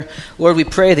Lord, we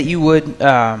pray that you would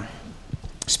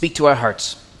speak to our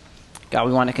hearts. God,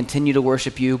 we want to continue to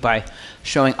worship you by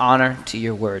showing honor to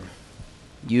your word.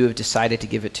 You have decided to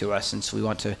give it to us, and so we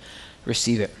want to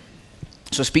receive it.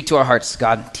 So speak to our hearts,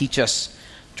 God. Teach us,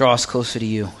 draw us closer to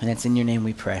you, and it's in your name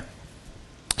we pray.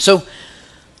 So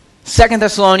 2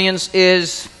 Thessalonians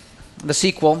is the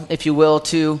sequel, if you will,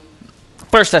 to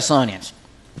 1 Thessalonians.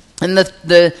 And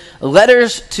the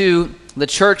letters to the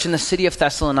church in the city of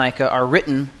Thessalonica are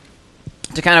written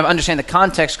to kind of understand the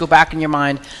context. Go back in your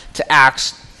mind to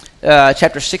Acts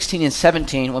chapter 16 and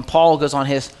 17 when Paul goes on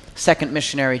his second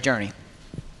missionary journey.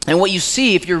 And what you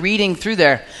see if you're reading through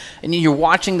there and you're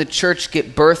watching the church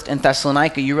get birthed in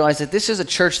Thessalonica, you realize that this is a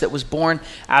church that was born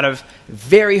out of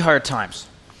very hard times.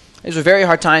 These were very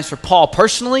hard times for Paul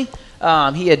personally.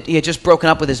 He had just broken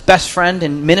up with his best friend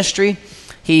in ministry.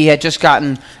 He had just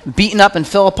gotten beaten up in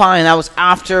Philippi, and that was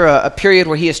after a period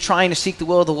where he is trying to seek the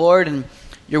will of the Lord. And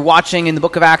you're watching in the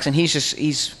book of Acts, and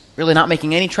he's really not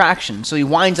making any traction. So he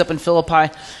winds up in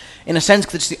Philippi, in a sense,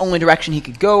 because it's the only direction he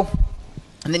could go.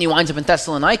 And then he winds up in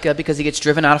Thessalonica because he gets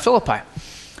driven out of Philippi.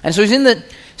 And so he's in the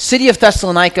city of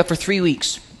Thessalonica for 3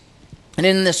 weeks. And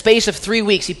in the space of 3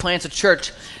 weeks, he plants a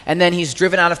church, and then he's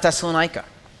driven out of Thessalonica.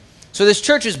 So this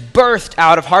church is birthed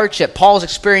out of hardship. Paul's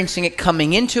experiencing it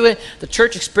coming into it. The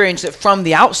church experienced it from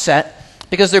the outset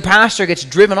because their pastor gets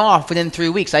driven off within 3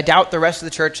 weeks. I doubt the rest of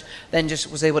the church then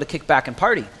just was able to kick back and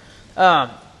party.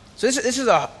 So this is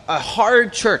a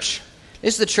hard church.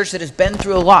 This is the church that has been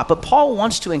through a lot. But Paul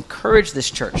wants to encourage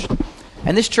this church.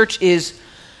 And this church is,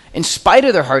 in spite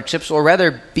of their hardships, or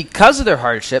rather because of their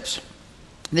hardships,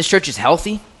 this church is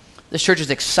healthy. This church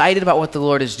is excited about what the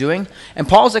Lord is doing. And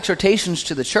Paul's exhortations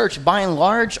to the church, by and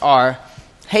large, are,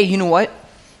 hey, you know what?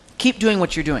 Keep doing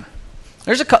what you're doing.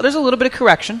 There's a little bit of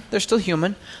correction. They're still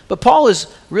human. But Paul is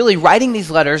really writing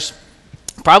these letters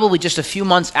probably just a few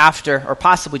months after, or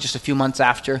possibly just a few months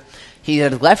after, he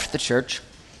had left the church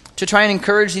to try and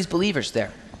encourage these believers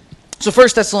there. So 1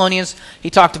 Thessalonians, he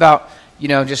talked about,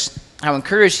 just how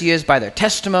encouraged he is by their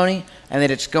testimony and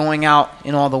that it's going out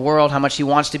in all the world, how much he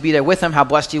wants to be there with them, how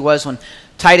blessed he was when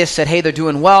Titus said, hey, they're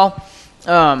doing well.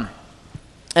 And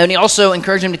he also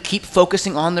encouraged them to keep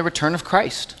focusing on the return of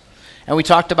Christ. And we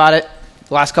talked about it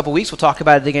the last couple weeks. We'll talk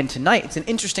about it again tonight. It's an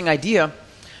interesting idea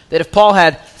that if Paul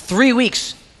had 3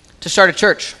 weeks to start a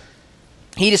church,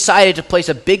 he decided to place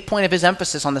a big point of his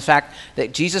emphasis on the fact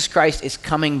that Jesus Christ is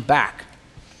coming back.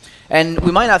 And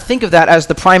we might not think of that as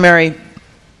the primary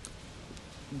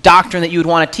doctrine that you would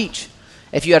want to teach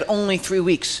if you had only 3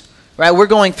 weeks, right?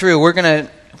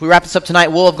 If we wrap this up tonight,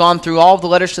 we'll have gone through all of the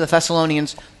letters to the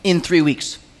Thessalonians in 3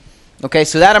 weeks. Okay,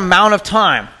 so that amount of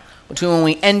time between when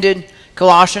we ended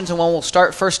Colossians and when we'll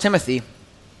start 1 Timothy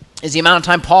is the amount of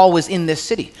time Paul was in this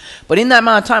city. But in that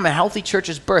amount of time, a healthy church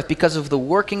is birthed because of the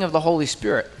working of the Holy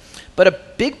Spirit. But a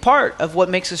big part of what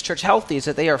makes this church healthy is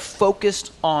that they are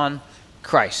focused on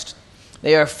Christ.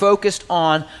 They are focused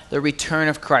on the return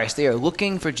of Christ. They are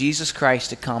looking for Jesus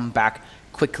Christ to come back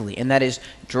quickly, and that is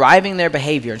driving their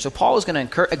behavior. And so Paul is going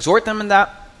to exhort them in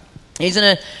that. He's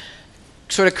going to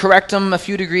sort of correct them a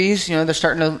few degrees. They're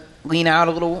starting to lean out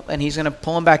a little, and he's going to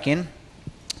pull them back in.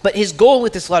 But his goal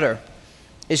with this letter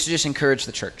is to just encourage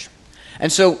the church.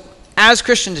 And so as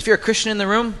Christians, if you're a Christian in the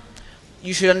room,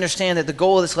 you should understand that the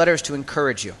goal of this letter is to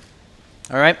encourage you.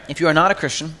 All right? If you are not a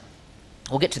Christian,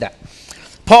 we'll get to that.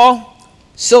 Paul,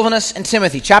 Silvanus, and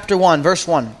Timothy, chapter 1, verse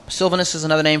 1. Silvanus is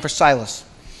another name for Silas.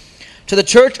 To the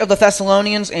church of the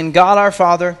Thessalonians in God our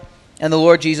Father and the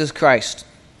Lord Jesus Christ.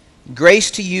 Grace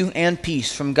to you and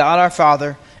peace from God our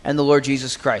Father and the Lord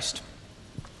Jesus Christ.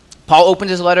 Paul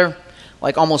opened his letter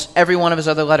like almost every one of his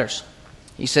other letters.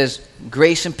 He says,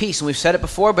 grace and peace. And we've said it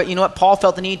before, but you know what? Paul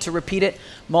felt the need to repeat it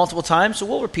multiple times, so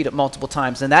we'll repeat it multiple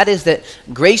times. And that is that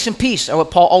grace and peace are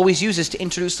what Paul always uses to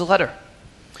introduce the letter.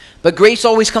 But grace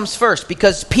always comes first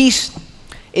because peace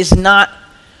is not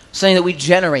something that we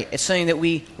generate. It's something that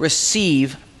we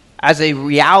receive as a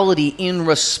reality in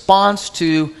response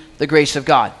to the grace of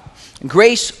God.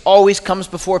 Grace always comes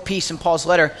before peace in Paul's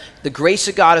letter. The grace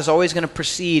of God is always going to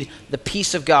precede the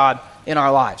peace of God in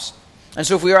our lives. And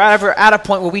so if we are ever at a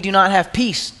point where we do not have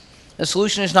peace, the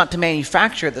solution is not to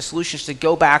manufacture it. The solution is to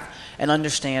go back and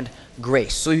understand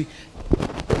grace. So he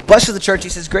blesses the church. He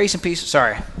says, grace and peace.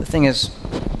 Sorry, the thing is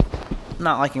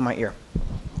not liking my ear.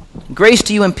 Grace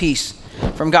to you and peace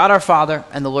from God our Father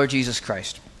and the Lord Jesus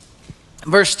Christ.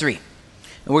 Verse 3.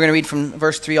 And we're going to read from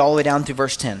verse 3 all the way down to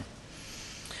verse 10.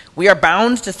 We are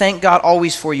bound to thank God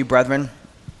always for you, brethren,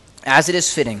 as it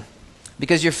is fitting,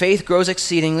 because your faith grows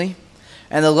exceedingly,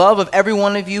 and the love of every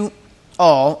one of you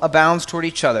all abounds toward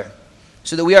each other,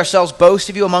 so that we ourselves boast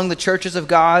of you among the churches of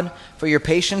God for your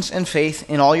patience and faith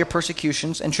in all your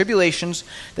persecutions and tribulations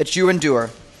that you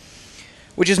endure,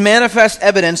 which is manifest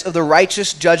evidence of the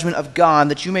righteous judgment of God,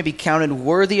 that you may be counted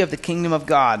worthy of the kingdom of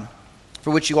God,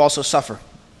 for which you also suffer.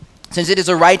 Since it is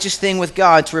a righteous thing with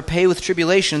God to repay with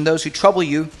tribulation those who trouble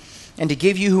you, and to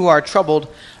give you who are troubled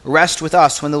rest with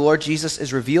us when the Lord Jesus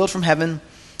is revealed from heaven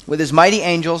with his mighty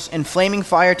angels in flaming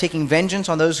fire, taking vengeance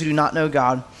on those who do not know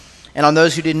God and on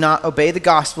those who did not obey the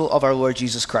gospel of our Lord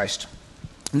Jesus Christ.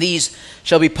 These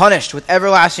shall be punished with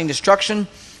everlasting destruction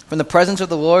from the presence of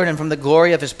the Lord and from the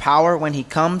glory of his power when he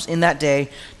comes in that day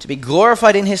to be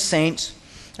glorified in his saints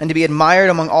and to be admired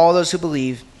among all those who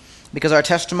believe, because our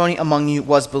testimony among you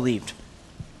was believed.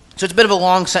 So it's a bit of a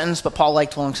long sentence, but Paul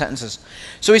liked long sentences.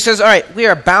 So he says, all right, we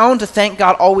are bound to thank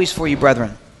God always for you,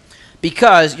 brethren,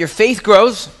 because your faith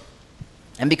grows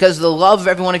and because the love of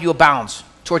every one of you abounds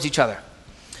towards each other.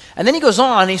 And then he goes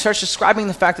on and he starts describing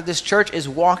the fact that this church is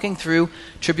walking through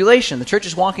tribulation. The church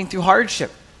is walking through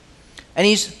hardship. And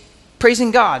he's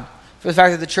praising God for the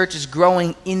fact that the church is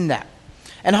growing in that.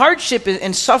 And hardship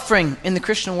and suffering in the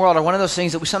Christian world are one of those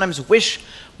things that we sometimes wish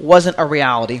wasn't a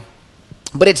reality,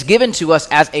 but it's given to us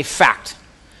as a fact.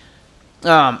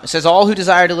 It says, all who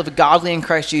desire to live godly in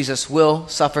Christ Jesus will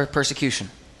suffer persecution.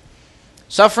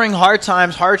 Suffering, hard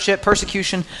times, hardship,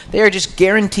 persecution, they are just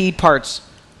guaranteed parts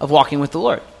of walking with the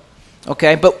Lord.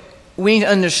 Okay, but we need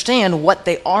to understand what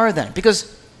they are then,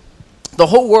 because the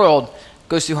whole world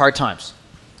goes through hard times.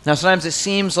 Now, sometimes it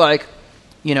seems like,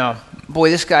 boy,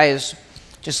 this guy is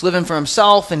just living for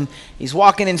himself and he's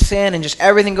walking in sin and just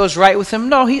everything goes right with him.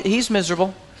 No, he's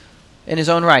miserable in his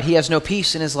own right. He has no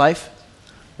peace in his life,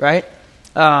 right?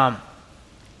 The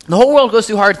whole world goes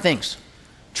through hard things.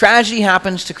 Tragedy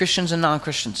happens to Christians and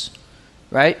non-Christians,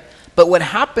 right? But what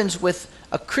happens with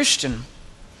a Christian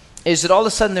is that all of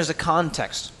a sudden there's a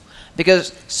context.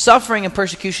 Because suffering and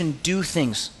persecution do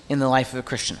things in the life of a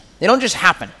Christian. They don't just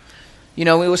happen.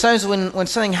 Sometimes when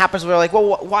something happens, we're like,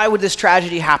 well, why would this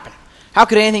tragedy happen? How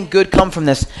could anything good come from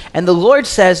this? And the Lord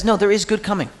says, no, there is good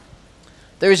coming.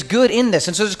 There is good in this.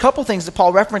 And so there's a couple things that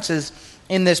Paul references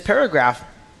in this paragraph.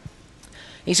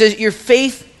 He says, your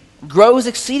faith grows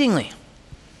exceedingly.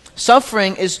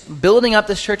 Suffering is building up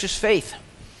this church's faith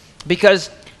because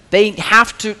they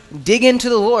have to dig into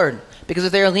the Lord, because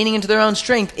if they are leaning into their own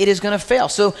strength, it is going to fail.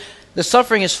 So the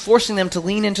suffering is forcing them to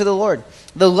lean into the Lord.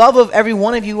 The love of every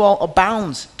one of you all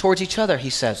abounds towards each other, he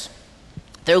says.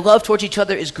 Their love towards each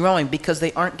other is growing because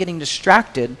they aren't getting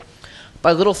distracted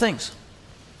by little things.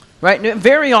 Right?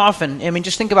 Very often,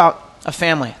 just think about a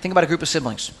family. Think about a group of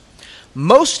siblings.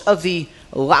 Most of the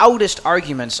loudest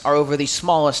arguments are over the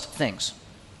smallest things.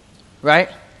 Right?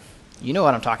 You know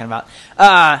what I'm talking about.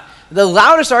 The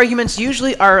loudest arguments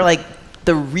usually are like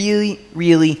the really,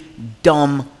 really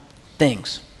dumb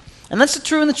things. And that's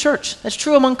true in the church. That's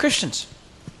true among Christians.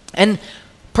 And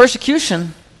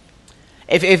persecution,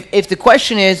 if the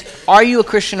question is, are you a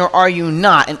Christian or are you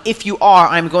not? And if you are,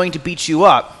 I'm going to beat you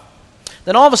up.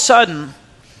 Then all of a sudden,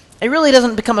 it really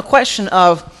doesn't become a question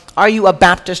of, are you a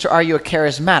Baptist or are you a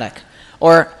charismatic?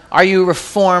 Or are you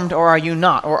reformed or are you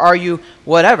not? Or are you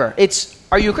whatever? It's,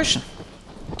 are you a Christian?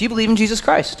 Do you believe in Jesus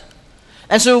Christ?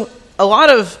 And so a lot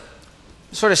of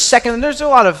there's a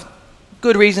lot of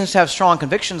good reasons to have strong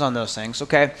convictions on those things,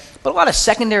 okay? But a lot of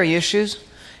secondary issues,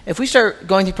 if we start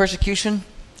going through persecution,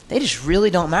 they just really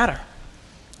don't matter.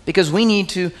 Because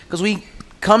we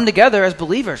come together as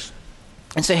believers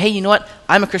and say, hey, you know what?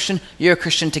 I'm a Christian, you're a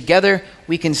Christian. Together,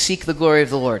 we can seek the glory of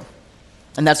the Lord.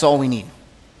 And that's all we need.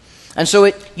 And so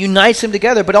it unites them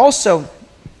together. But also,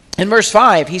 in verse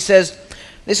 5, he says,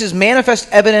 this is manifest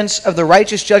evidence of the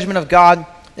righteous judgment of God,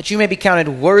 that you may be counted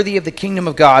worthy of the kingdom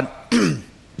of God,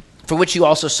 for which you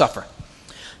also suffer.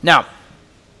 Now,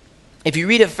 if you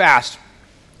read it fast,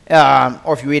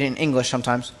 or if you read it in English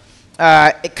sometimes,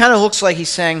 it kind of looks like he's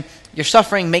saying, your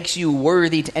suffering makes you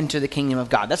worthy to enter the kingdom of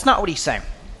God. That's not what he's saying.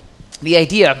 The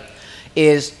idea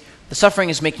is the suffering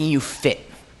is making you fit.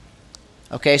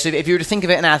 Okay, so if you were to think of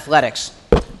it in athletics,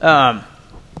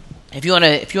 if you want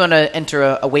to enter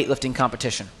a weightlifting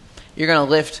competition, you're going to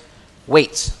lift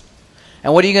weights.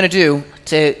 And what are you going to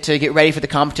do to get ready for the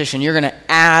competition? You're going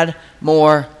to add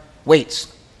more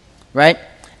weights, right?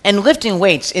 And lifting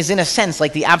weights is, in a sense,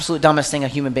 like the absolute dumbest thing a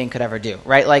human being could ever do,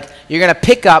 right? Like, you're going to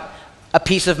pick up a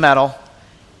piece of metal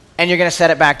and you're going to set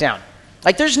it back down.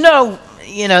 Like, there's no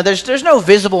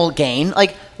visible gain.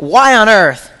 Like, why on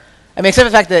earth? Except for the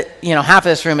fact that, half of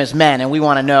this room is men and we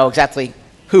want to know exactly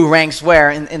who ranks where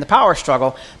in the power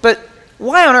struggle. But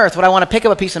why on earth would I want to pick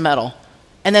up a piece of metal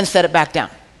and then set it back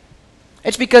down?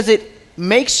 It's because it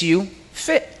makes you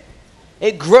fit.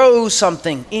 It grows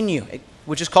something in you.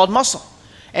 which is called muscle.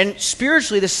 And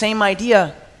spiritually, the same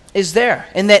idea is there,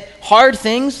 in that hard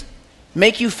things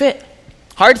make you fit.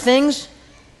 Hard things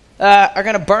are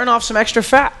going to burn off some extra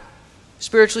fat,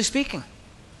 spiritually speaking.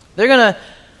 They're going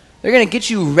to get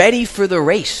you ready for the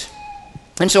race.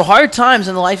 And so hard times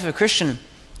in the life of a Christian,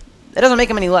 that doesn't make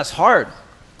them any less hard.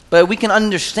 But we can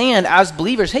understand as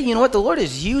believers, hey, you know what? The Lord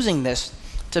is using this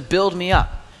to build me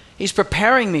up. He's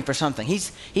preparing me for something.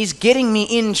 He's getting me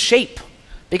in shape.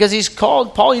 Because he's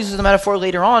called, Paul uses the metaphor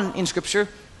later on in Scripture,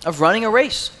 of running a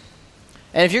race.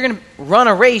 And if you're going to run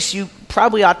a race, you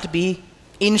probably ought to be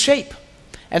in shape.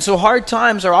 And so hard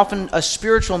times are often a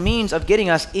spiritual means of getting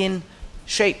us in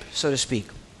shape, so to speak.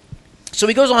 So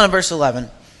he goes on in verse 11,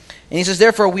 and he says,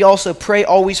 therefore we also pray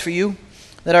always for you,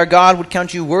 that our God would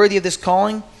count you worthy of this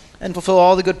calling, and fulfill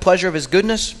all the good pleasure of his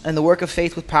goodness, and the work of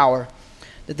faith with power,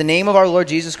 that the name of our Lord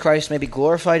Jesus Christ may be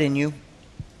glorified in you,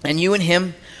 and you in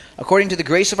him, according to the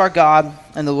grace of our God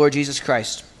and the Lord Jesus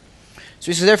Christ. So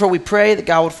he says, therefore we pray that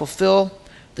God would fulfill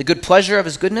the good pleasure of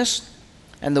his goodness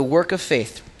and the work of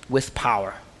faith with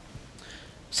power.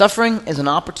 Suffering is an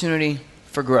opportunity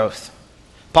for growth.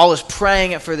 Paul is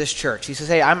praying it for this church. He says,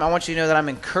 hey, I want you to know that I'm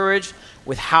encouraged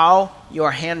with how you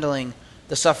are handling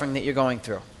the suffering that you're going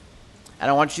through. And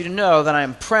I want you to know that I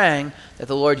am praying that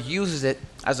the Lord uses it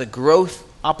as a growth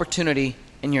opportunity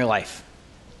in your life.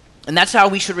 And that's how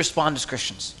we should respond as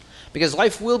Christians. Because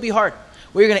life will be hard.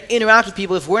 We're going to interact with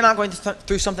people. If we're not going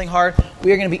through something hard,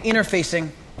 we are going to be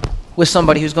interfacing with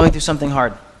somebody who's going through something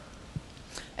hard.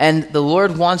 And the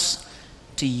Lord wants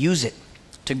to use it,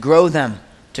 to grow them,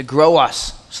 to grow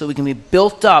us, so we can be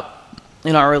built up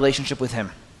in our relationship with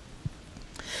him.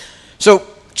 So,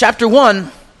 chapter 1,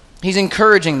 he's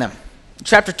encouraging them.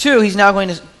 Chapter 2, he's now going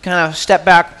to kind of step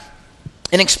back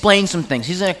and explain some things.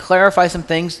 He's going to clarify some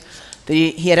things that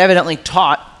he had evidently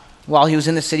taught while he was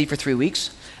in the city for 3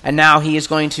 weeks. And now he is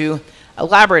going to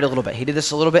elaborate a little bit. He did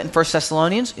this a little bit in 1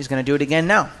 Thessalonians. He's going to do it again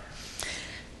now.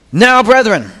 Now,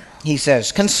 brethren, he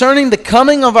says, concerning the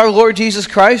coming of our Lord Jesus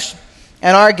Christ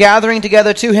and our gathering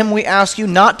together to him, we ask you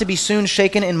not to be soon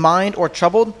shaken in mind or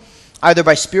troubled, either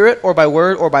by spirit or by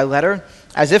word or by letter,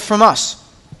 as if from us,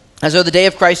 as though the day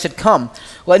of Christ had come.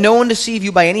 Let no one deceive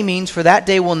you by any means, for that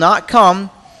day will not come.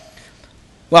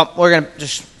 Well,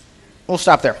 we'll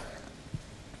stop there.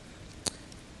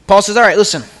 Paul says, all right,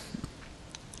 listen.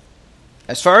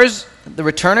 As far as the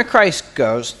return of Christ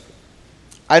goes,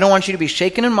 I don't want you to be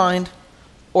shaken in mind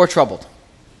or troubled.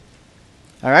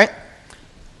 All right?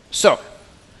 So,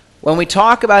 when we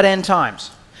talk about end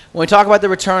times, when we talk about the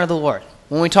return of the Lord,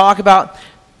 when we talk about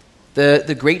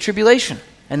the Great Tribulation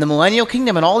and the millennial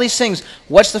kingdom and all these things,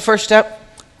 what's the first step?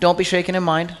 Don't be shaken in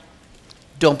mind.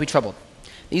 Don't be troubled.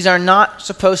 These are not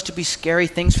supposed to be scary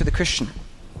things for the Christian.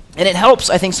 And it helps,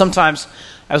 I think, sometimes.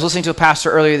 I was listening to a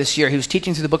pastor earlier this year. He was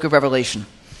teaching through the book of Revelation.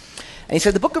 And he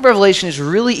said the book of Revelation is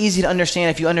really easy to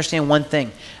understand if you understand one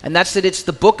thing. And that's that it's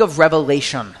the book of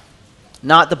revelation,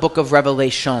 not the book of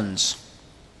revelations.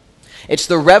 It's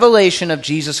the revelation of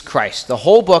Jesus Christ. The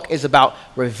whole book is about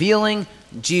revealing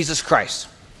Jesus Christ.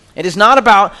 It is not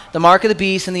about the mark of the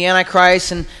beast and the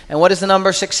Antichrist and what does the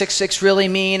number 666 really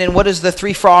mean and what is the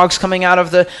 3 frogs coming out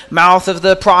of the mouth of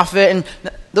the prophet. And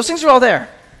those things are all there.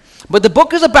 But the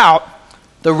book is about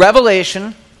the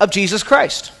revelation of Jesus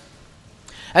Christ.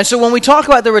 And so when we talk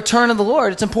about the return of the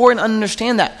Lord, it's important to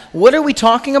understand that. What are we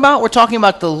talking about? We're talking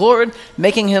about the Lord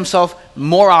making himself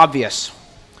more obvious.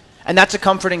 And that's a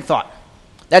comforting thought.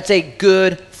 That's a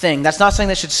good thing. That's not something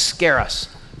that should scare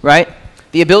us, right?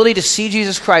 The ability to see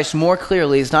Jesus Christ more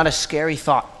clearly is not a scary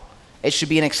thought. It should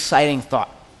be an exciting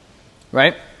thought,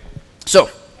 right? So,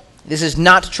 this is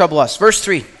not to trouble us. Verse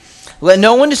 3, let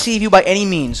no one deceive you by any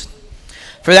means,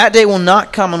 for that day will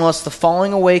not come unless the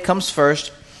falling away comes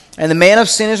first, and the man of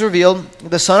sin is revealed,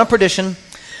 the son of perdition,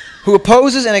 who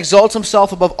opposes and exalts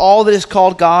himself above all that is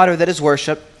called God or that is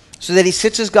worshipped, so that he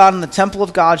sits as God in the temple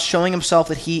of God, showing himself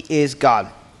that he is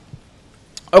God.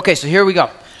 Okay, so here we go.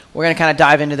 We're going to kind of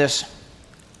dive into this.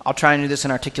 I'll try and do this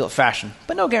in articulate fashion,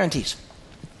 but no guarantees.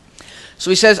 So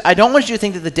he says, I don't want you to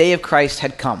think that the day of Christ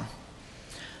had come.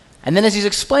 And then as he's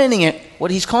explaining it,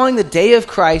 what he's calling the day of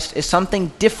Christ is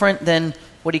something different than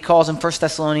what he calls in 1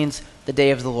 Thessalonians the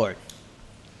day of the Lord.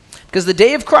 Because the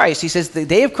day of Christ, he says, the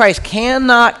day of Christ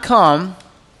cannot come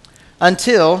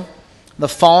until the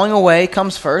falling away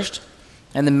comes first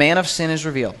and the man of sin is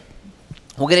revealed.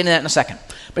 We'll get into that in a second.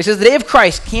 But he says the day of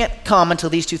Christ can't come until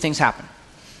these two things happen.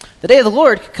 The day of the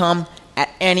Lord could come at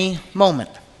any moment.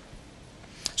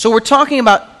 So we're talking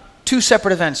about two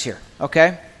separate events here,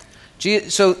 okay?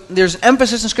 So there's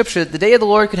emphasis in Scripture that the day of the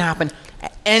Lord could happen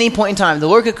at any point in time. The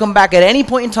Lord could come back at any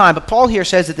point in time, but Paul here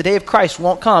says that the day of Christ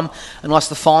won't come unless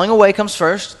the falling away comes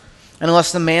first and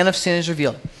unless the man of sin is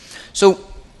revealed. So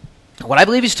what I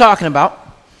believe he's talking about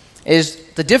is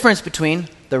the difference between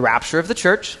the rapture of the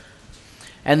church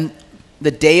and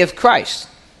the day of Christ.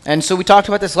 And so we talked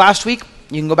about this last week.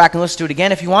 You can go back and listen to it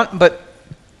again if you want, but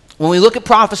when we look at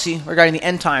prophecy regarding the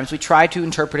end times, we try to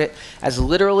interpret it as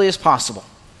literally as possible,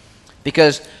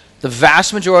 because the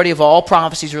vast majority of all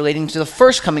prophecies relating to the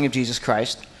first coming of Jesus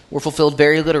Christ were fulfilled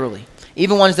very literally.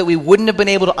 Even ones that we wouldn't have been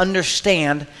able to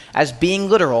understand as being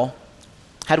literal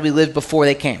had we lived before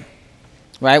they came.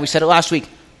 Right? We said it last week.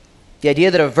 The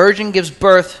idea that a virgin gives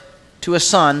birth to a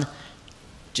son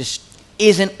just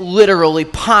isn't literally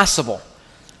possible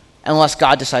unless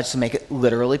God decides to make it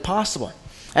literally possible.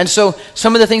 And so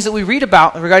some of the things that we read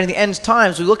about regarding the end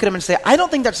times, we look at them and say, I don't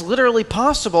think that's literally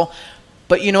possible.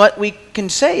 But you know what we can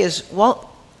say is,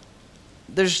 well,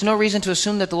 there's no reason to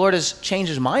assume that the Lord has changed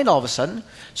his mind all of a sudden.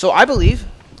 So I believe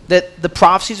that the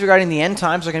prophecies regarding the end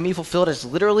times are going to be fulfilled as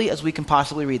literally as we can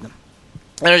possibly read them.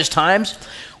 And there's times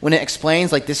when it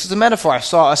explains, like, this is a metaphor, I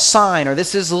saw a sign, or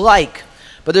this is like.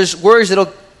 But there's words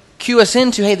that'll cue us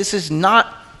into, hey, this is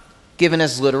not given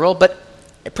as literal. But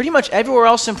pretty much everywhere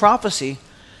else in prophecy,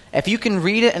 if you can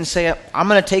read it and say, I'm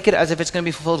going to take it as if it's going to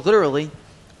be fulfilled literally,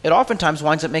 it oftentimes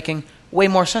winds up making way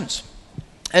more sense.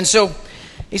 And so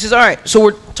he says, all right, so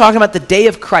we're talking about the day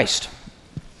of Christ.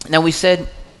 Now we said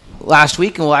last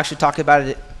week, and we'll actually talk about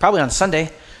it probably on Sunday,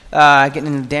 getting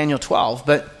into Daniel 12,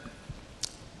 but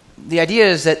the idea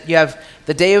is that you have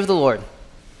the day of the Lord,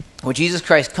 where Jesus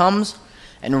Christ comes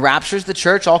and raptures the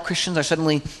church. All Christians are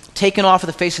suddenly taken off of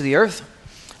the face of the earth.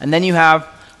 And then you have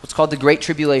what's called the Great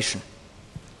Tribulation.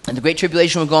 And the Great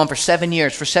Tribulation will go on for 7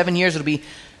 years. For 7 years, it'll be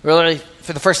really,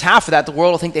 for the first half of that, the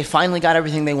world will think they finally got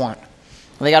everything they want.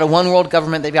 They got a one world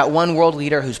government, they've got one world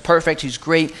leader who's perfect, who's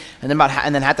great, and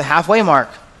then at the halfway mark,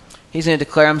 he's going to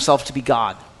declare himself to be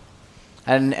God.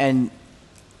 And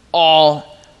all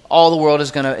the world is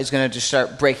going to just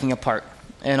start breaking apart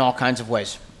in all kinds of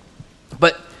ways.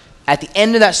 But at the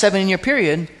end of that 7-year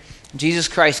period, Jesus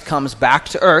Christ comes back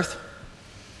to earth.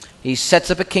 He sets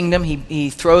up a kingdom.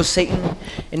 He throws Satan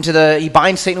he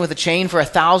binds Satan with a chain for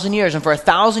 1,000 years. And for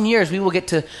 1,000 years, we will get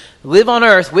to live on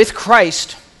earth with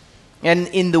Christ and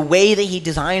in the way that he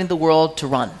designed the world to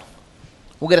run.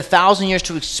 We'll get 1,000 years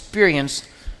to experience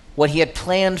what he had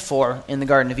planned for in the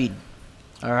Garden of Eden.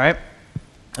 All right?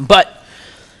 But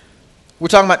we're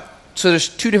talking about, so there's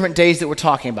 2 different days that we're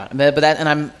talking about. And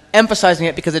I'm emphasizing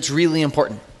it because it's really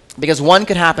important. Because one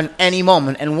could happen any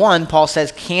moment, and one, Paul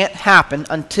says, can't happen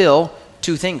until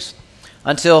 2 things.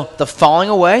 Until the falling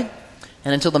away,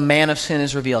 and until the man of sin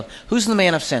is revealed. Who's the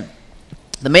man of sin?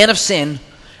 The man of sin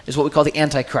is what we call the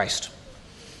Antichrist.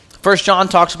 1 John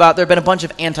talks about there have been a bunch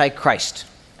of Antichrist.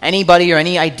 Anybody or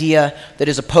any idea that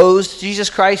is opposed to Jesus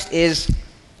Christ is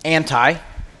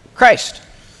Antichrist.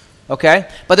 Okay?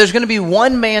 But there's going to be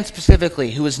one man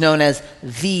specifically who is known as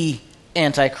the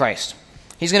Antichrist.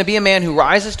 He's going to be a man who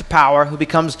rises to power, who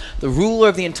becomes the ruler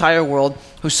of the entire world,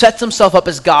 who sets himself up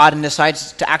as God and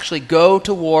decides to actually go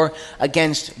to war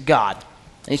against God.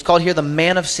 And he's called here the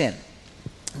man of sin.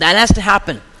 That has to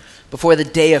happen before the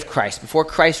day of Christ, before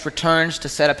Christ returns to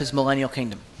set up his millennial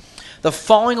kingdom. The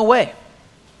falling away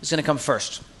is going to come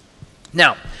first.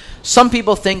 Now, some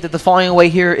people think that the falling away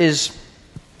here is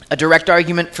a direct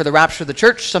argument for the rapture of the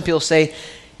church. Some people say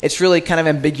it's really kind of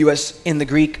ambiguous in the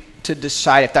Greek to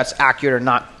decide if that's accurate or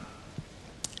not.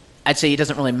 I'd say it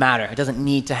doesn't really matter. It doesn't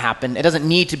need to happen. It doesn't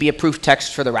need to be a proof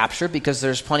text for the rapture because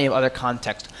there's plenty of other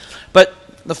context. But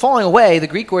the falling away, the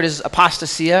Greek word is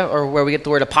apostasia, or where we get the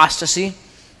word apostasy,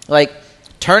 like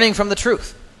turning from the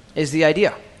truth is the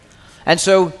idea. And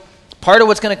so part of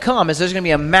what's going to come is there's going to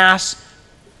be a mass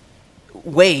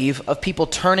wave of people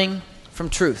turning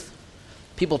from truth.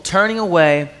 People turning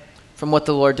away from what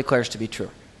the Lord declares to be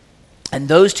true. And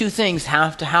those 2 things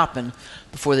have to happen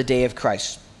before the day of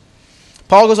Christ.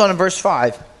 Paul goes on in verse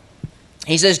 5.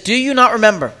 He says, do you not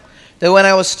remember that when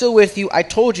I was still with you, I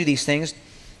told you these things,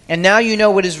 and now you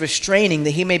know what is restraining,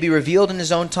 that he may be revealed in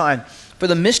his own time. For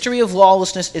the mystery of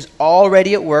lawlessness is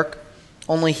already at work.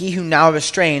 Only he who now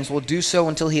restrains will do so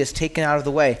until he is taken out of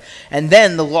the way. And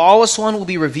then the lawless one will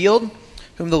be revealed,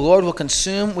 whom the Lord will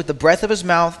consume with the breath of his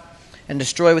mouth and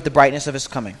destroy with the brightness of his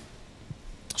coming.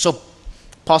 So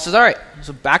Paul says, all right,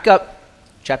 so back up,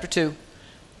 chapter 2.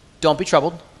 Don't be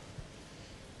troubled.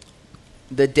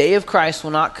 The day of Christ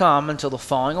will not come until the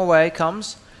falling away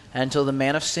comes and until the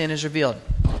man of sin is revealed.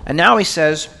 And now he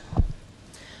says,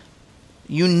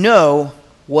 you know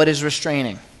what is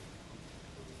restraining.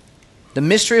 The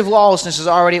mystery of lawlessness is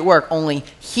already at work. Only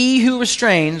he who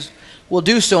restrains will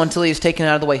do so until he is taken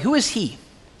out of the way. Who is he?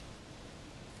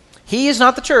 He is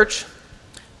not the church,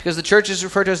 because the church is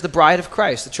referred to as the bride of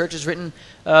Christ. The church is written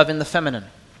of in the feminine.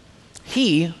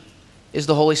 He is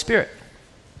the Holy Spirit.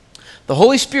 The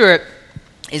Holy Spirit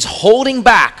is holding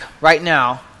back right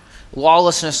now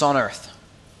lawlessness on earth.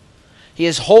 He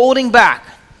is holding back.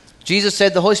 Jesus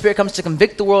said the Holy Spirit comes to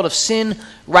convict the world of sin,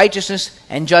 righteousness,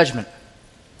 and judgment.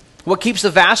 What keeps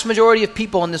the vast majority of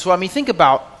people in this world? I mean, think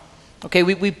about, okay,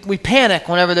 we panic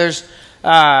whenever there's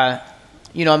an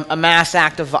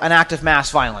act of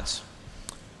mass violence.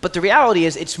 But the reality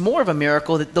is it's more of a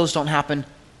miracle that those don't happen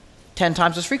 10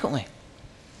 times as frequently.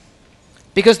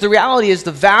 Because the reality is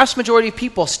the vast majority of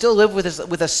people still live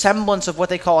with a semblance of what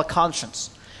they call a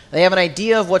conscience. They have an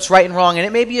idea of what's right and wrong, and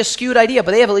it may be a skewed idea,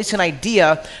 but they have at least an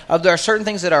idea of there are certain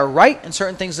things that are right and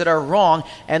certain things that are wrong,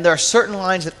 and there are certain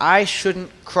lines that I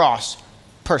shouldn't cross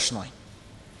personally.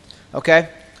 Okay?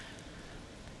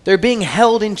 They're being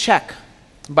held in check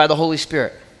by the Holy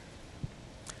Spirit.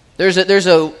 There's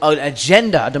an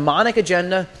agenda, a demonic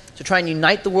agenda, to try and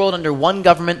unite the world under one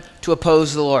government to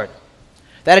oppose the Lord.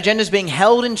 That agenda is being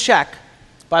held in check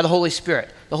by the Holy Spirit.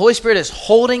 The Holy Spirit is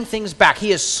holding things back.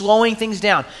 He is slowing things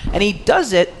down. And he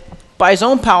does it by his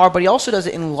own power, but he also does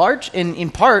it in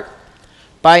part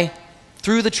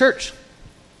through the church.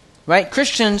 Right?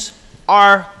 Christians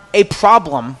are a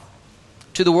problem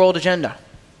to the world agenda.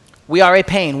 We are a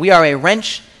pain. We are a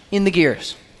wrench in the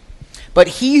gears. But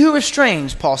he who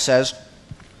restrains, Paul says,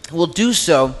 will do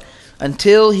so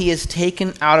until he is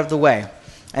taken out of the way.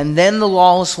 And then the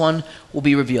lawless one will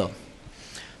be revealed.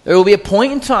 There will be a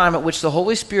point in time at which the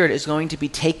Holy Spirit is going to be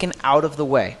taken out of the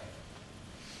way.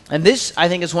 And this, I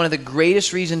think, is one of the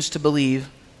greatest reasons to believe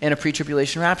in a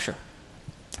pre-tribulation rapture.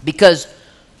 Because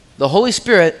the Holy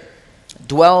Spirit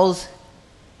dwells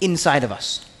inside of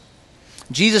us.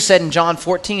 Jesus said in John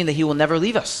 14 that he will never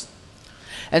leave us.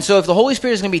 And so if the Holy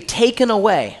Spirit is going to be taken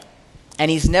away and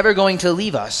he's never going to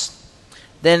leave us,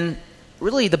 then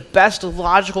really the best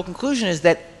logical conclusion is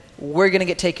that we're going to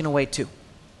get taken away too.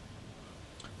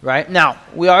 Right? Now,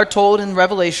 we are told in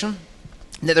Revelation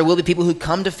that there will be people who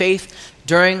come to faith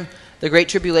during the Great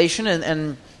Tribulation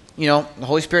and the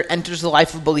Holy Spirit enters the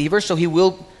life of believers, so he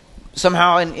will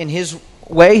somehow in his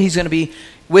way, he's going to be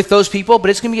with those people, but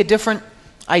it's going to be a different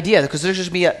idea because there's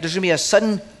going to be a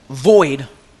sudden void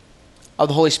of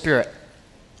the Holy Spirit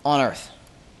on earth.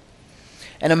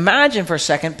 And imagine for a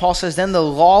second, Paul says, then the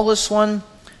lawless one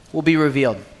will be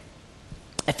revealed.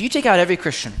 If you take out every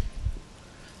Christian,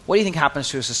 what do you think happens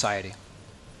to a society?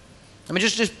 I mean,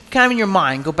 just kind of in your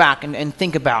mind, go back and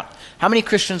think about how many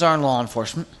Christians are in law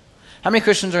enforcement, how many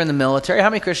Christians are in the military, how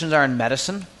many Christians are in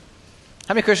medicine,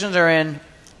 how many Christians are in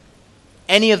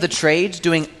any of the trades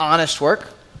doing honest work,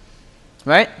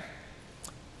 right?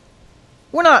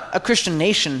 We're not a Christian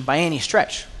nation by any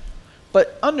stretch,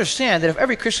 but understand that if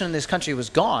every Christian in this country was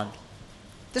gone,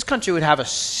 this country would have a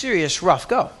serious rough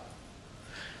go.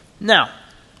 Now,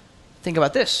 think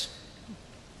about this.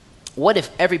 What if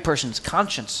every person's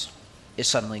conscience is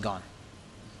suddenly gone?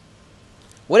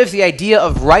 What if the idea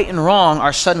of right and wrong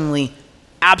are suddenly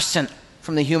absent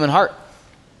from the human heart?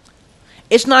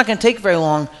 It's not going to take very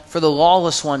long for the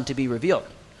lawless one to be revealed,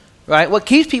 right? What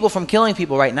keeps people from killing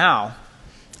people right now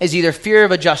is either fear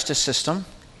of a justice system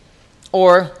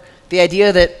or the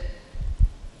idea that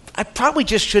I probably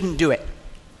just shouldn't do it,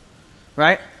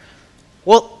 right?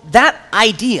 Well, that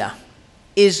idea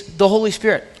is the Holy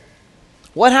Spirit.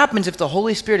 What happens if the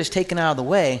Holy Spirit is taken out of the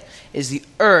way is the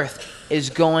earth is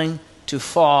going to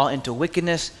fall into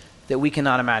wickedness that we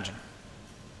cannot imagine.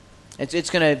 It's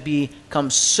going to become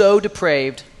so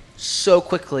depraved so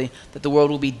quickly that the world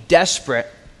will be desperate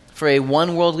for a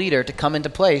one world leader to come into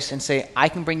place and say, I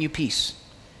can bring you peace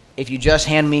if you just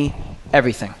hand me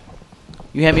everything.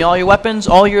 You hand me all your weapons,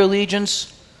 all your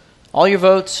allegiance, all your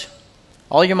votes,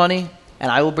 all your money,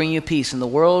 and I will bring you peace. And the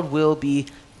world will be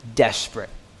desperate.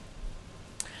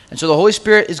 And so the Holy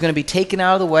Spirit is going to be taken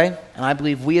out of the way, and I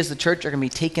believe we as the church are going to be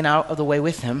taken out of the way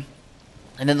with him.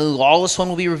 And then the lawless one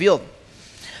will be revealed.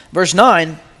 Verse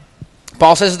 9,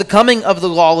 Paul says, the coming of the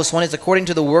lawless one is according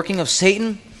to the working of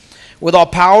Satan, with all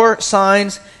power,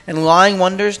 signs, and lying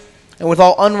wonders, and with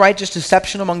all unrighteous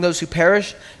deception among those who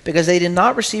perish, because they did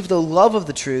not receive the love of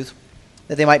the truth,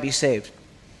 that they might be saved.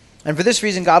 And for this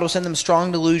reason God will send them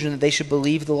strong delusion that they should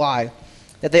believe the lie,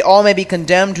 that they all may be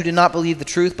condemned who did not believe the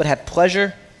truth, but had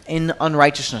pleasure in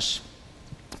unrighteousness.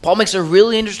 Paul makes a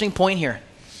really interesting point here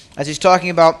as he's talking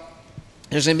about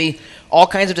there's going to be all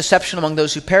kinds of deception among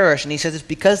those who perish, and he says it's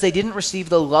because they didn't receive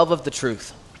the love of the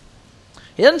truth.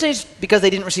 He doesn't say it's because they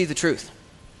didn't receive the truth.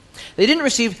 They didn't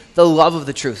receive the love of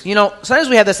the truth. You know, sometimes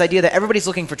we have this idea that everybody's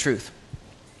looking for truth.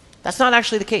 That's not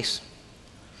actually the case.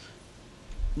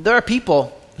 There are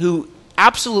people who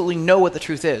absolutely know what the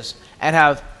truth is and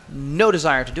have no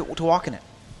desire to walk in it.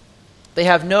 They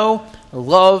have no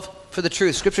love for the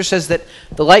truth. Scripture says that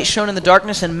the light shone in the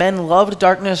darkness, and men loved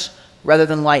darkness rather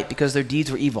than light because their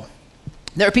deeds were evil.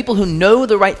 There are people who know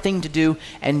the right thing to do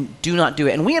and do not do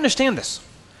it. And we understand this.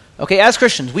 Okay, as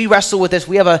Christians, we wrestle with this.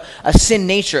 We have a sin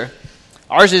nature.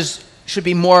 Ours should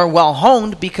be more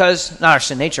well-honed because, not our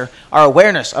sin nature, our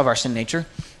awareness of our sin nature,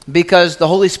 because the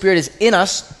Holy Spirit is in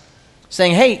us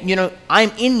saying, hey,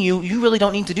 I'm in you. You really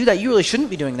don't need to do that. You really shouldn't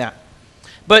be doing that.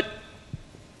 But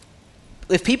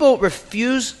if people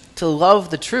refuse to love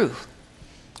the truth,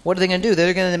 what are they going to do?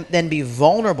 They're going to then be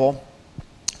vulnerable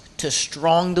to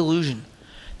strong delusion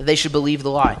that they should believe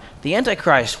the lie. The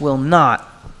Antichrist will not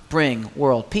bring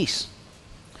world peace,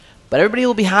 but everybody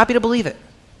will be happy to believe it.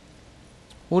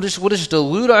 We'll just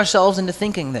delude ourselves into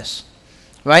thinking this,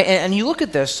 right? And you look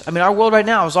at this. I mean, our world right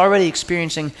now is already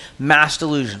experiencing mass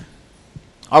delusion.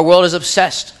 Our world is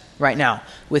obsessed right now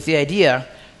with the idea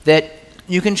that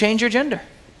you can change your gender,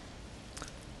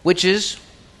 which is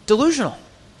delusional.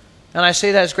 And I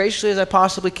say that as graciously as I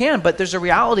possibly can, but there's a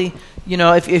reality,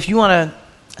 if you want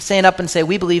to stand up and say,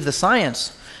 we believe the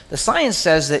science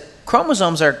says that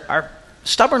chromosomes are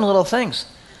stubborn little things.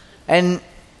 And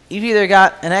you've either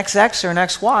got an XX or an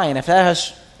XY, and if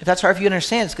that's hard for you to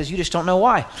understand, it's because you just don't know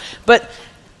why. But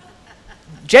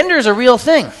gender is a real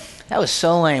thing. That was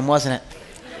so lame, wasn't it?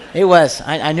 It was.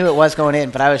 I knew it was going in,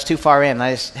 but I was too far in.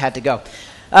 I just had to go.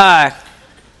 But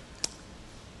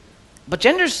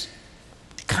gender's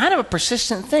kind of a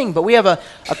persistent thing, but we have a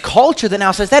culture that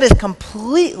now says that is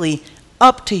completely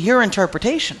up to your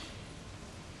interpretation.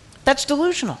 That's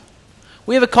delusional.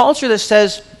 We have a culture that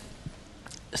says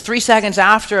 3 seconds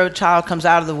after a child comes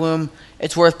out of the womb,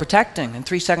 it's worth protecting, and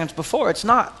 3 seconds before, it's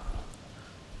not.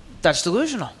 That's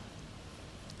delusional.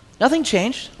 Nothing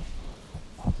changed,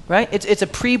 right? It's a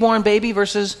preborn baby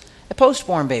versus a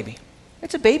postborn baby.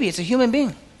 It's a baby. It's a human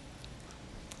being.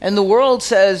 And the world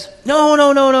says,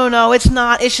 no, it's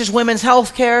not. It's just women's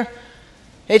health care.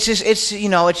 It's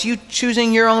you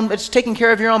choosing your own, it's taking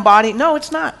care of your own body. No,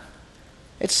 it's not.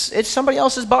 It's somebody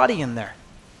else's body in there,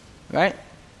 right?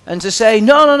 And to say,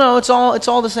 no, it's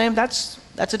all the same, that's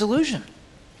a delusion.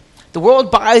 The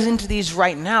world buys into these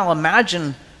right now.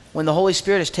 Imagine when the Holy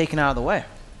Spirit is taken out of the way.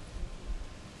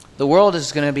 The world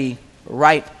is going to be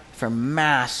ripe for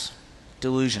mass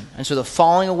delusion. And so the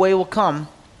falling away will come,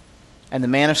 and the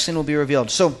man of sin will be revealed.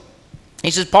 So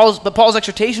he says, Paul's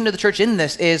exhortation to the church in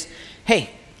this is, hey,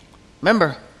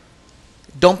 remember,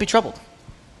 don't be troubled,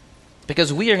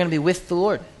 because we are going to be with the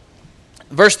Lord.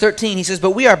 Verse 13, he says,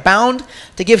 but we are bound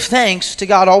to give thanks to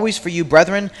God always for you,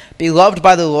 brethren, beloved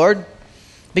by the Lord,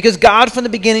 because God from the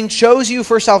beginning chose you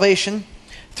for salvation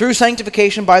through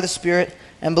sanctification by the Spirit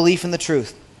and belief in the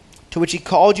truth, to which he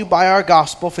called you by our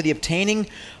gospel for the obtaining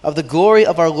of the glory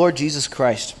of our Lord Jesus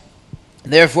Christ.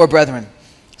 Therefore, brethren,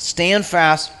 stand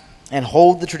fast and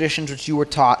hold the traditions which you were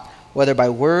taught, whether by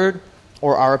word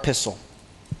or our epistle.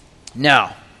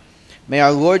 Now, may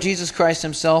our Lord Jesus Christ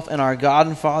himself and our God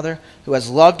and Father, who has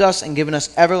loved us and given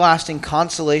us everlasting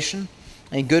consolation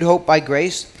and good hope by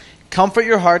grace, comfort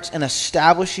your hearts and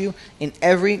establish you in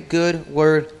every good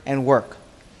word and work.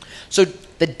 So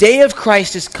the day of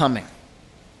Christ is coming.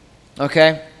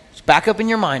 Okay? Just back up in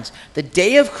your minds. The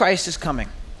day of Christ is coming.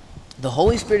 The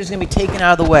Holy Spirit is going to be taken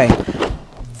out of the way.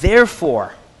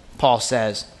 Therefore, Paul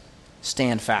says,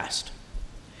 stand fast.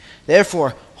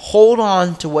 Therefore, hold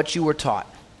on to what you were taught.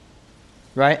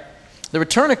 Right? The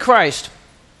return of Christ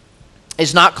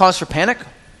is not cause for panic.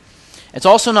 It's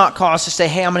also not cause to say,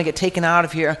 hey, I'm going to get taken out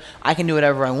of here. I can do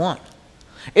whatever I want.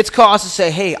 It's cause to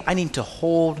say, hey, I need to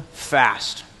hold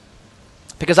fast.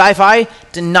 Because if I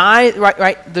deny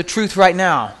the truth right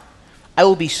now, I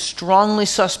will be strongly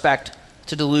suspect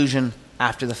to delusion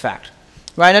after the fact.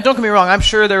 Right? Now, don't get me wrong. I'm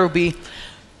sure there will be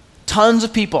tons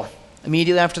of people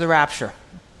immediately after the rapture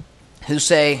who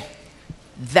say,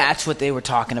 that's what they were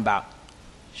talking about.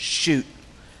 Shoot.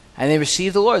 And they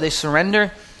receive the Lord. They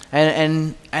surrender,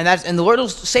 and the Lord will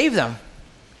save them.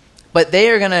 But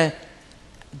they're going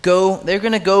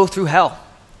to go through hell.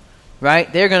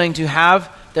 Right? They're going to have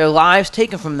their lives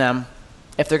taken from them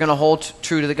if they're going to hold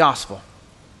true to the gospel.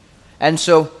 And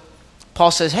so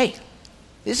Paul says, hey,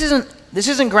 this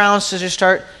isn't grounds to just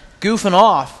start goofing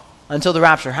off until the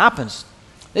rapture happens.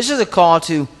 This is a call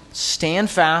to stand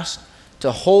fast,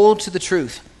 to hold to the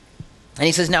truth. And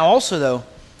he says, now also though,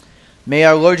 may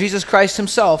our Lord Jesus Christ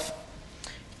himself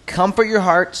comfort your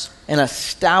hearts and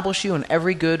establish you in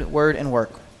every good word and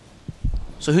work.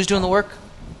 So who's doing the work?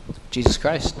 Jesus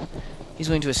Christ. He's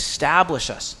going to establish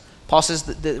us. Paul says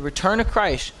that the return of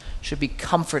Christ should be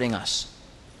comforting us.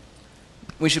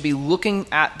 We should be looking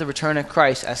at the return of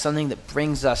Christ as something that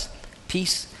brings us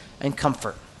peace and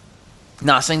comfort,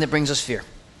 not something that brings us fear.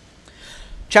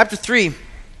 Chapter 3,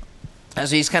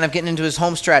 as he's kind of getting into his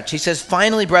home stretch, he says,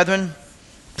 "Finally, brethren,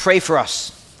 pray for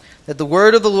us, that the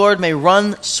word of the Lord may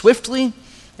run swiftly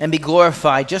and be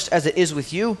glorified, just as it is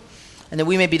with you, and that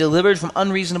we may be delivered from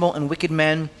unreasonable and wicked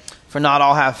men, for not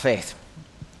all have faith."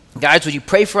 Guys, would you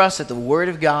pray for us that the word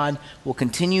of God will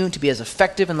continue to be as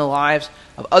effective in the lives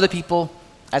of other people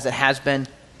as it has been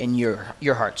in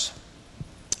your hearts?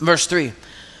 Verse 3,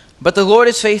 "But the Lord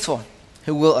is faithful,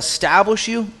 who will establish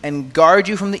you and guard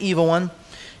you from the evil one.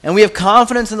 And we have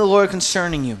confidence in the Lord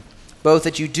concerning you, both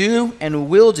that you do and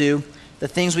will do the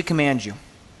things we command you."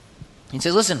 He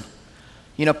says, listen,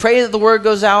 pray that the word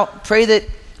goes out. Pray that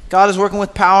God is working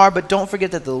with power, but don't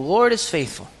forget that the Lord is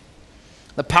faithful.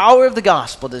 The power of the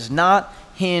gospel does not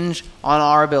hinge on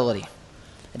our ability.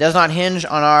 It does not hinge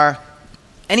on our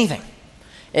anything.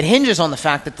 It hinges on the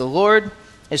fact that the Lord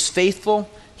is faithful.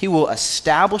 He will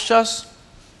establish us,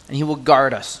 and he will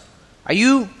guard us. Are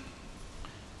you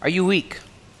weak?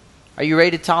 Are you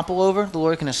ready to topple over? The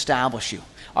Lord can establish you.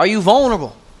 Are you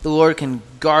vulnerable? The Lord can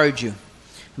guard you.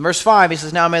 In verse 5, he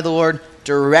says, "Now may the Lord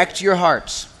direct your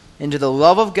hearts into the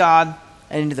love of God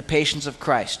and into the patience of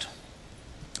Christ."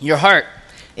 Your heart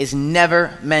is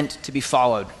never meant to be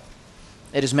followed.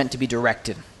 It is meant to be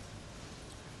directed.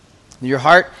 Your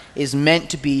heart is meant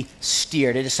to be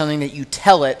steered. It is something that you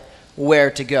tell it where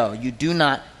to go. You do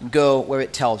not go where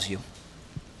it tells you.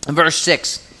 In verse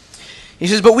 6, he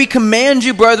says, "But we command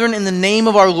you, brethren, in the name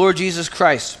of our Lord Jesus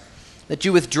Christ, that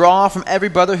you withdraw from every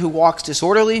brother who walks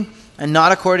disorderly and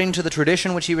not according to the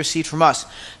tradition which he received from us.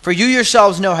 For you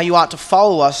yourselves know how you ought to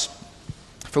follow us.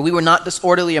 For we were not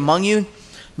disorderly among you,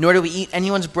 nor did we eat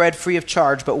anyone's bread free of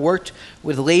charge, but worked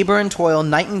with labor and toil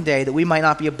night and day, that we might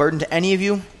not be a burden to any of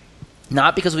you,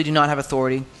 not because we do not have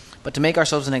authority, but to make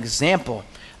ourselves an example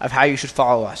of how you should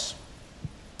follow us."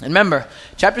 And remember,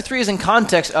 chapter 3 is in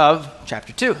context of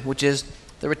chapter 2, which is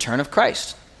the return of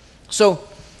Christ. So,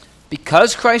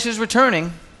 because Christ is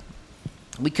returning,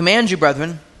 we command you,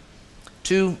 brethren,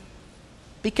 to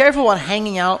be careful about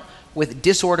hanging out with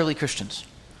disorderly Christians,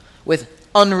 with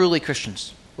unruly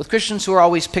Christians, with Christians who are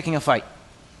always picking a fight.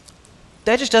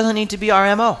 That just doesn't need to be our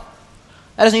MO.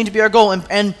 That doesn't need to be our goal.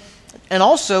 And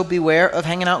also beware of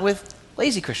hanging out with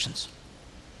lazy Christians.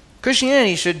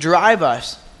 Christianity should drive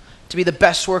us to be the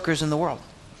best workers in the world,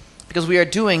 because we are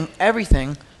doing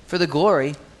everything for the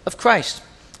glory of Christ.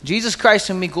 Jesus Christ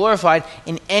can be glorified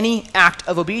in any act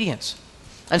of obedience.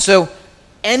 And so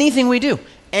anything we do,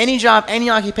 any job, any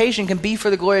occupation can be for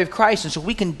the glory of Christ. And so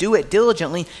we can do it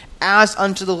diligently as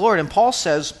unto the Lord. And Paul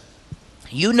says,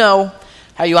 you know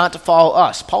how you ought to follow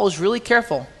us. Paul is really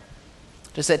careful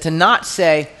to not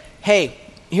say, hey,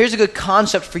 here's a good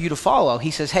concept for you to follow.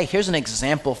 He says, hey, here's an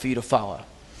example for you to follow.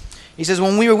 He says,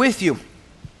 when we were with you,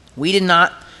 we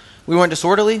weren't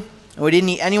disorderly, and we didn't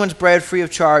eat anyone's bread free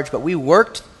of charge, but we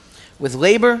worked with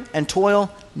labor and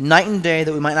toil night and day,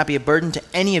 that we might not be a burden to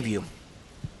any of you.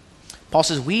 Paul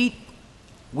says, we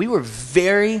were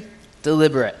very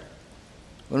deliberate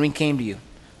when we came to you,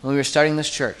 when we were starting this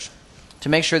church, to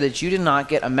make sure that you did not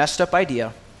get a messed up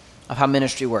idea of how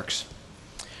ministry works.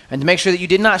 And to make sure that you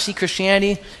did not see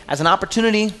Christianity as an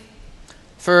opportunity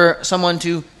for someone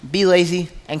to be lazy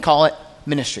and call it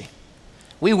ministry.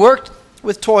 We worked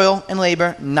with toil and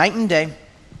labor night and day. And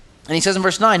he says in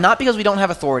verse 9, not because we don't have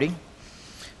authority,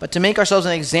 but to make ourselves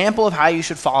an example of how you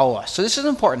should follow us. So this is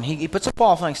important. He puts a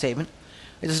qualifying statement.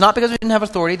 It is not because we didn't have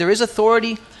authority. There is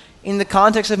authority in the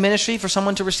context of ministry for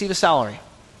someone to receive a salary.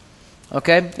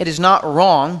 Okay? It is not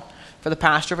wrong for the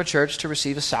pastor of a church to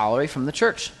receive a salary from the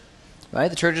church. Right?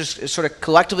 The church is sort of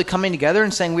collectively coming together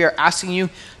and saying, we are asking you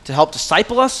to help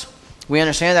disciple us. We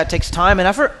understand that takes time and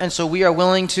effort, and so we are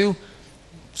willing to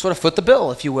sort of foot the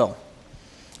bill, if you will.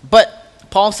 But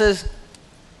Paul says,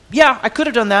 yeah, I could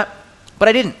have done that, but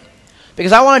I didn't.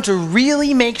 Because I wanted to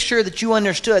really make sure that you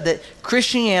understood that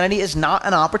Christianity is not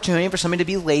an opportunity for somebody to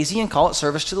be lazy and call it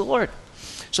service to the Lord.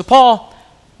 So Paul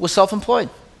was self-employed.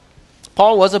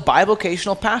 Paul was a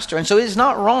bivocational pastor, and so it is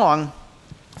not wrong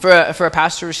for a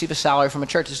pastor to receive a salary from a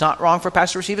church. It's not wrong for a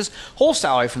pastor to receive his whole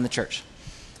salary from the church.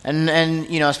 And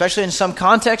especially in some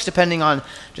context, depending on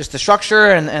just the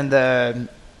structure and the,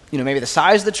 maybe the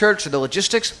size of the church or the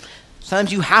logistics,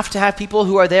 sometimes you have to have people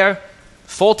who are there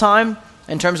full-time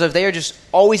in terms of they are just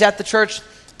always at the church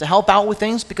to help out with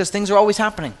things because things are always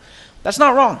happening. That's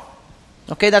not wrong.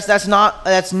 Okay, that's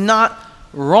not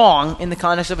wrong in the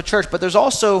context of a church, but there's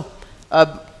also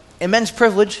immense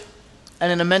privilege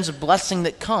and an immense blessing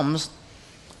that comes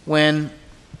when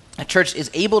a church is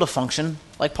able to function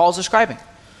like Paul's describing.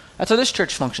 That's how this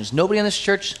church functions. Nobody in this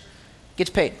church gets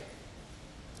paid.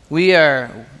 We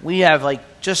have,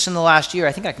 like, just in the last year,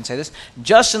 I think I can say this,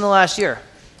 just in the last year,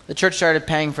 the church started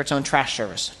paying for its own trash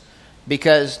service.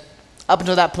 Because up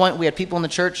until that point, we had people in the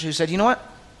church who said, you know what?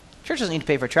 Church doesn't need to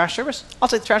pay for trash service. I'll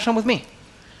take the trash home with me.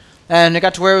 And it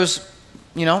got to where it was,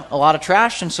 a lot of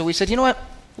trash. And so we said, you know what?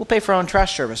 We'll pay for our own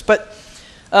trash service. But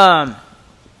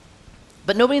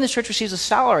nobody in this church receives a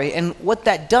salary. And what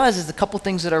that does is a couple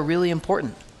things that are really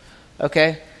important.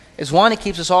 Okay? Is one, it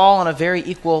keeps us all on a very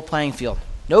equal playing field.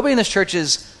 Nobody in this church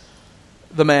is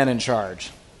the man in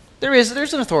charge. There's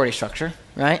an authority structure,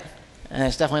 right? And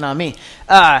it's definitely not me.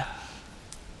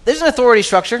 There's an authority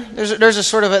structure. There's a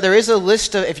sort of there is a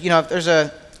list of if there's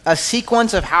a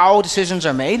sequence of how decisions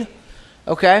are made,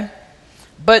 okay?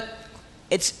 But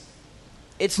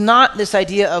it's not this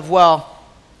idea of, well,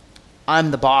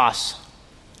 I'm the boss,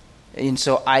 and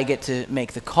so I get to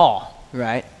make the call,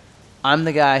 right? I'm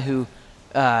the guy who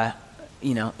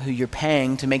who you're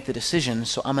paying to make the decisions,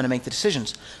 so I'm going to make the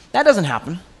decisions. That doesn't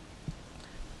happen.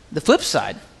 The flip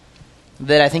side,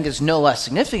 that I think is no less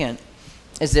significant,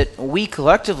 is that we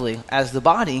collectively, as the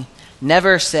body,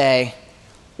 never say,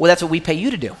 well, that's what we pay you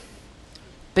to do.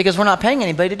 Because we're not paying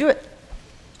anybody to do it.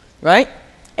 Right?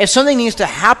 If something needs to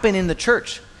happen in the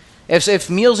church, if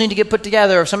meals need to get put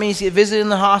together, or if somebody needs to get visited in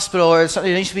the hospital, or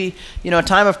there needs to be a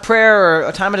time of prayer or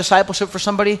a time of discipleship for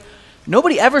somebody,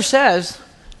 nobody ever says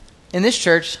in this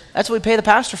church, that's what we pay the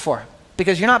pastor for.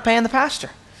 Because you're not paying the pastor.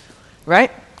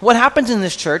 Right? What happens in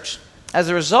this church, as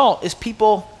a result, is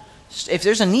people, if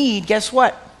there's a need, guess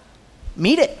what?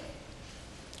 Meet it.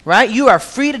 Right? You are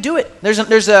free to do it.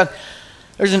 There's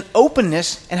an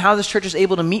openness in how this church is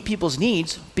able to meet people's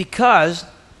needs because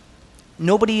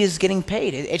nobody is getting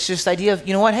paid. It's just the idea of,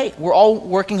 hey, we're all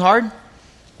working hard.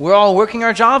 We're all working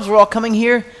our jobs. We're all coming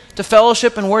here to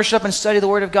fellowship and worship and study the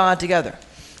Word of God together.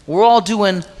 We're all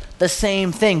doing the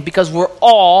same thing because we're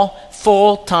all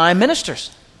full-time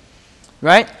ministers.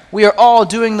 Right? We are all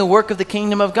doing the work of the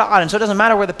kingdom of God. And so it doesn't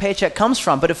matter where the paycheck comes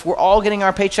from. But if we're all getting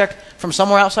our paycheck from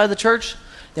somewhere outside the church,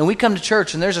 then we come to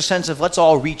church and there's a sense of let's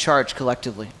all recharge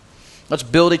collectively. Let's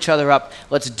build each other up.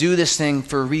 Let's do this thing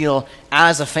for real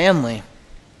as a family.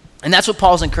 And that's what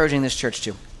Paul's encouraging this church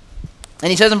to. And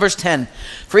he says in verse 10,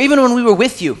 for even when we were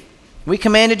with you, we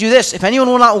commanded you this, if anyone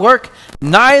will not work,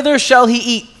 neither shall he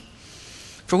eat.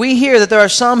 For we hear that there are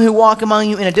some who walk among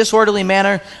you in a disorderly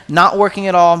manner, not working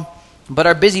at all, but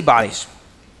are busybodies.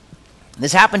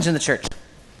 This happens in the church.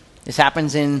 This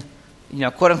happens in,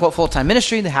 quote-unquote full-time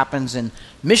ministry. That happens in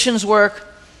missions work.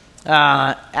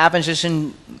 Happens just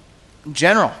in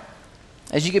general.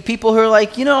 As you get people who are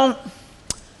like, I'm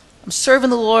serving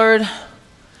the Lord,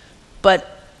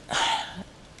 but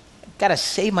I've got to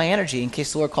save my energy in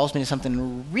case the Lord calls me to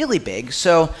something really big.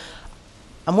 So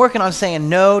I'm working on saying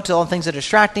no to all the things that are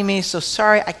distracting me. So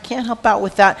sorry, I can't help out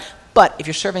with that. But if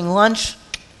you're serving lunch,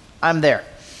 I'm there.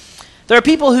 There are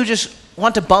people who just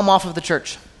want to bum off of the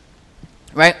church,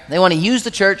 right? They want to use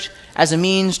the church as a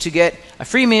means to get a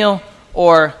free meal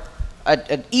or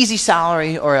an easy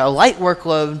salary or a light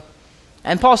workload.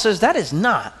 And Paul says that is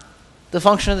not the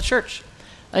function of the church.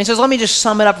 And he says, let me just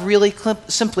sum it up really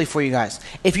simply for you guys.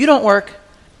 If you don't work,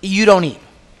 you don't eat.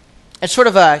 It's sort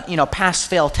of a,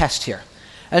 pass-fail test here.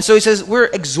 And so he says, we're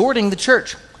exhorting the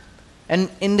church. And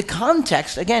in the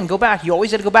context, again, go back. You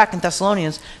always got to go back in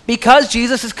Thessalonians. Because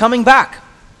Jesus is coming back.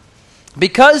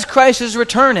 Because Christ is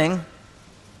returning,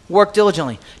 work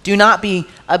diligently. Do not be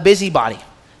a busybody.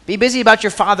 Be busy about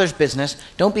your Father's business.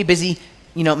 Don't be busy,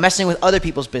 messing with other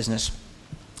people's business.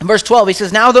 In verse 12, he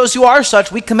says, now those who are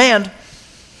such, we command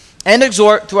and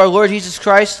exhort through our Lord Jesus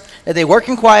Christ that they work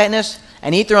in quietness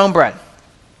and eat their own bread.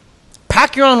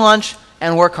 Pack your own lunch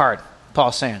and work hard,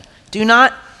 Paul's saying.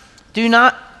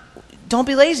 Don't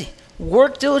be lazy.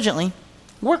 Work diligently.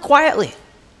 Work quietly.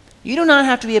 You do not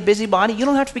have to be a busybody. You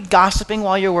don't have to be gossiping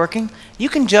while you're working. You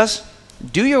can just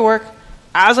do your work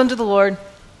as unto the Lord,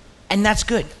 and that's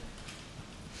good.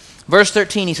 Verse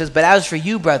 13, he says, but as for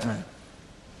you, brethren,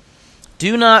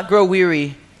 do not grow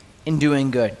weary in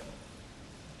doing good.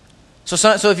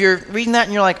 So if you're reading that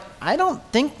and you're like, I don't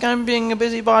think I'm being a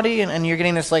busybody, and you're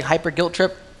getting this hyper guilt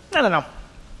trip, no.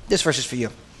 This verse is for you.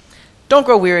 Don't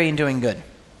grow weary in doing good.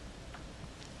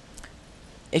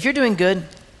 If you're doing good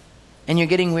and you're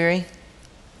getting weary,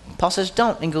 Paul says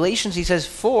don't. In Galatians, he says,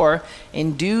 for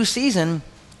in due season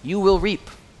you will reap.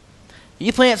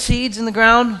 You plant seeds in the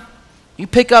ground, you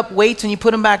pick up weights and you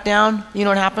put them back down, you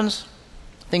know what happens?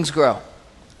 Things grow.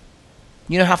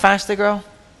 You know how fast they grow?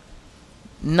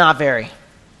 Not very.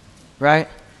 Right?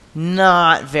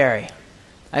 Not very.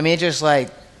 I mean, it's just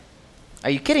Are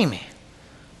you kidding me?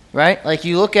 Right? Like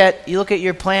you look at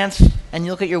your plants and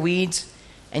you look at your weeds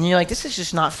and you're like, this is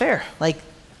just not fair. Like,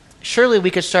 surely we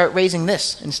could start raising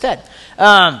this instead.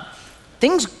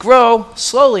 Things grow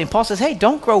slowly, and Paul says, hey,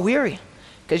 don't grow weary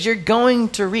because you're going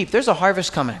to reap. There's a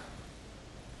harvest coming.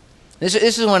 This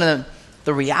is one of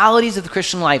the realities of the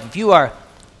Christian life. If you are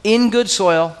in good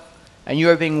soil and you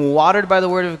are being watered by the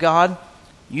word of God,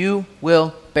 you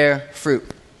will bear fruit.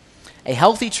 A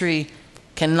healthy tree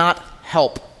cannot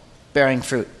help bearing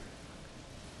fruit.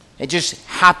 It just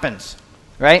happens,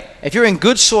 right? If you're in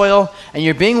good soil and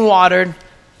you're being watered,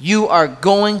 you are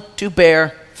going to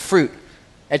bear fruit.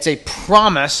 It's a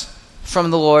promise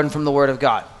from the Lord and from the Word of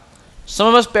God. Some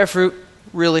of us bear fruit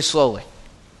really slowly.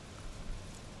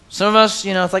 Some of us,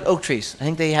 it's like oak trees. I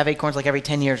think they have acorns like every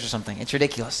 10 years or something. It's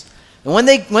ridiculous. And when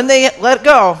they let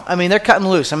go, they're cutting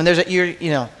loose.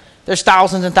 There's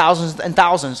thousands and thousands and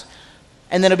thousands,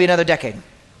 and then it'll be another decade.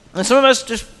 And some of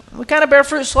us we kind of bear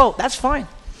fruit slow. That's fine.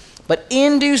 But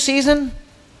in due season,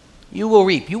 you will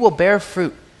reap. You will bear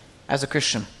fruit as a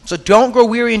Christian. So don't grow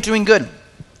weary in doing good.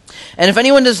 And if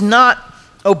anyone does not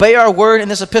obey our word in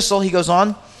this epistle, he goes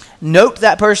on, note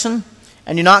that person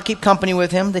and do not keep company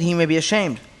with him that he may be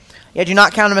ashamed. Yet do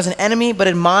not count him as an enemy, but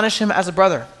admonish him as a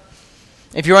brother.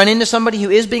 If you run into somebody who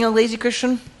is being a lazy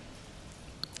Christian,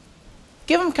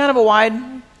 give him kind of a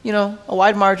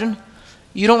wide margin.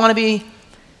 You don't want to be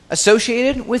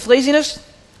associated with laziness.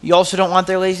 You also don't want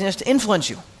their laziness to influence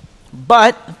you.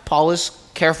 But Paul is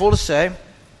careful to say,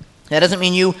 that doesn't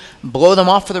mean you blow them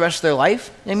off for the rest of their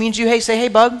life. It means you say, hey,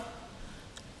 bug,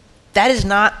 that is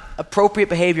not appropriate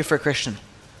behavior for a Christian.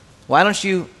 Why don't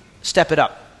you step it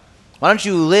up? Why don't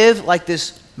you live like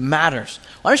this matters?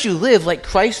 Why don't you live like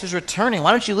Christ is returning?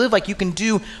 Why don't you live like you can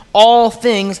do all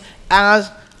things as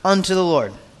unto the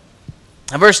Lord?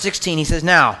 In verse 16, he says,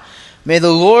 now, may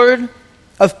the Lord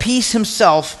of peace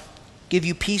himself give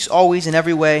you peace always in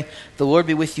every way. The Lord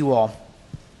be with you all.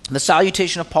 The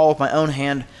salutation of Paul with my own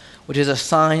hand, which is a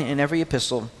sign in every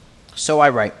epistle, so I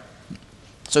write.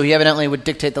 So he evidently would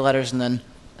dictate the letters and then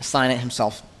sign it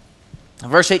himself. In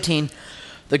verse 18,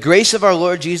 the grace of our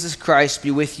Lord Jesus Christ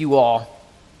be with you all.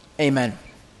 Amen.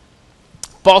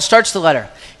 Paul starts the letter.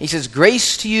 He says,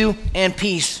 grace to you and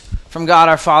peace from God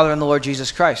our Father and the Lord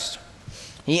Jesus Christ.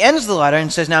 He ends the letter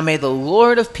and says, now may the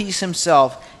Lord of peace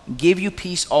himself give you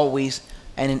peace always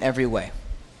and in every way.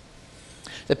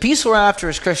 The peace we're after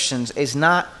as Christians is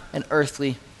not an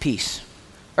earthly peace.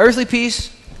 Earthly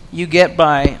peace you get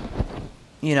by,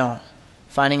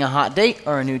 finding a hot date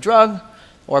or a new drug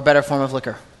or a better form of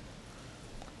liquor.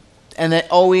 And that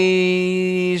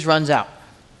always runs out.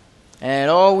 And it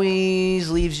always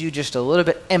leaves you just a little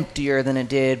bit emptier than it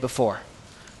did before.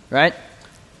 Right?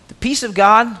 The peace of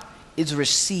God is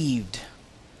received.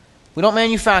 We don't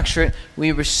manufacture it,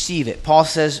 we receive it. Paul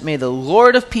says, may the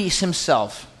Lord of peace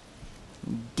himself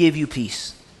give you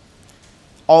peace.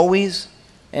 Always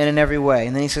and in every way.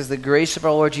 And then he says, the grace of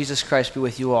our Lord Jesus Christ be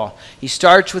with you all. He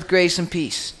starts with grace and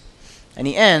peace. And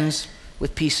he ends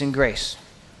with peace and grace.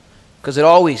 Because it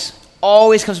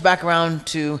always comes back around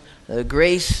to the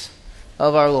grace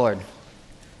of our Lord,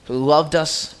 who loved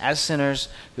us as sinners,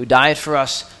 who died for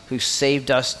us, who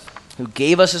saved us, who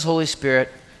gave us his Holy Spirit,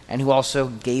 and who also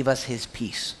gave us his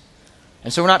peace.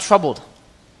 And so we're not troubled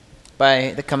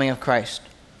by the coming of Christ,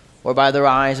 or by the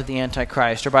rise of the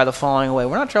Antichrist, or by the falling away.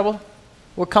 We're not troubled.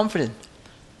 We're comforted,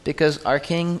 because our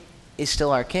King is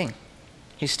still our King.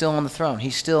 He's still on the throne.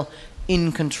 He's still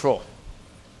in control.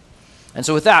 And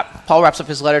so with that, Paul wraps up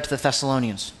his letter to the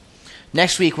Thessalonians.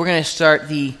 Next week, we're going to start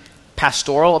the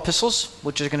pastoral epistles,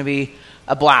 which is going to be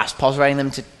a blast. Paul's writing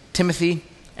them to Timothy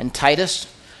and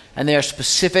Titus, and they are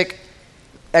specific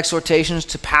exhortations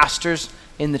to pastors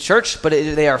in the church, but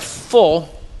they are full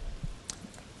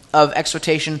of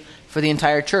exhortation for the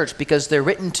entire church because they're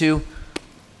written to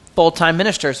full-time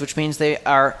ministers, which means they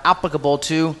are applicable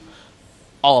to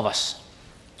all of us,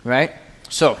 right?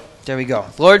 So, there we go.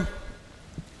 Lord,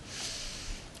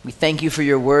 we thank you for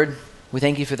your word. We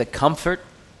thank you for the comfort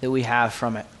that we have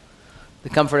from it. The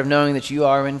comfort of knowing that you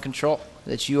are in control,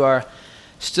 that you are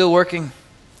still working,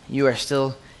 you are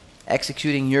still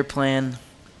executing your plan,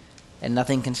 and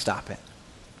nothing can stop it.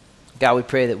 God, we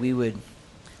pray that we would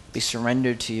be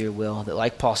surrendered to your will, that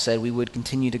like Paul said, we would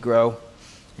continue to grow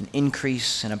and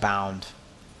increase and abound,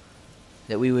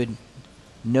 that we would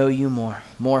know you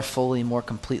more fully, more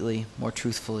completely, more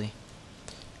truthfully.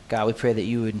 God, we pray that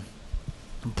you would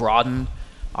broaden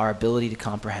our ability to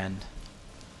comprehend.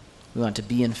 We want to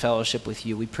be in fellowship with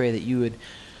you. We pray that you would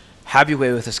have your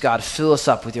way with us, God. Fill us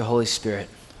up with your Holy Spirit.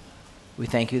 We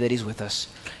thank you that he's with us.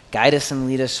 Guide us and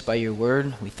lead us by your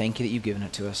word. We thank you that you've given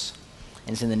it to us.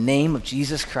 And it's in the name of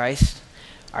Jesus Christ,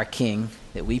 our King,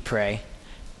 that we pray.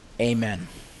 Amen.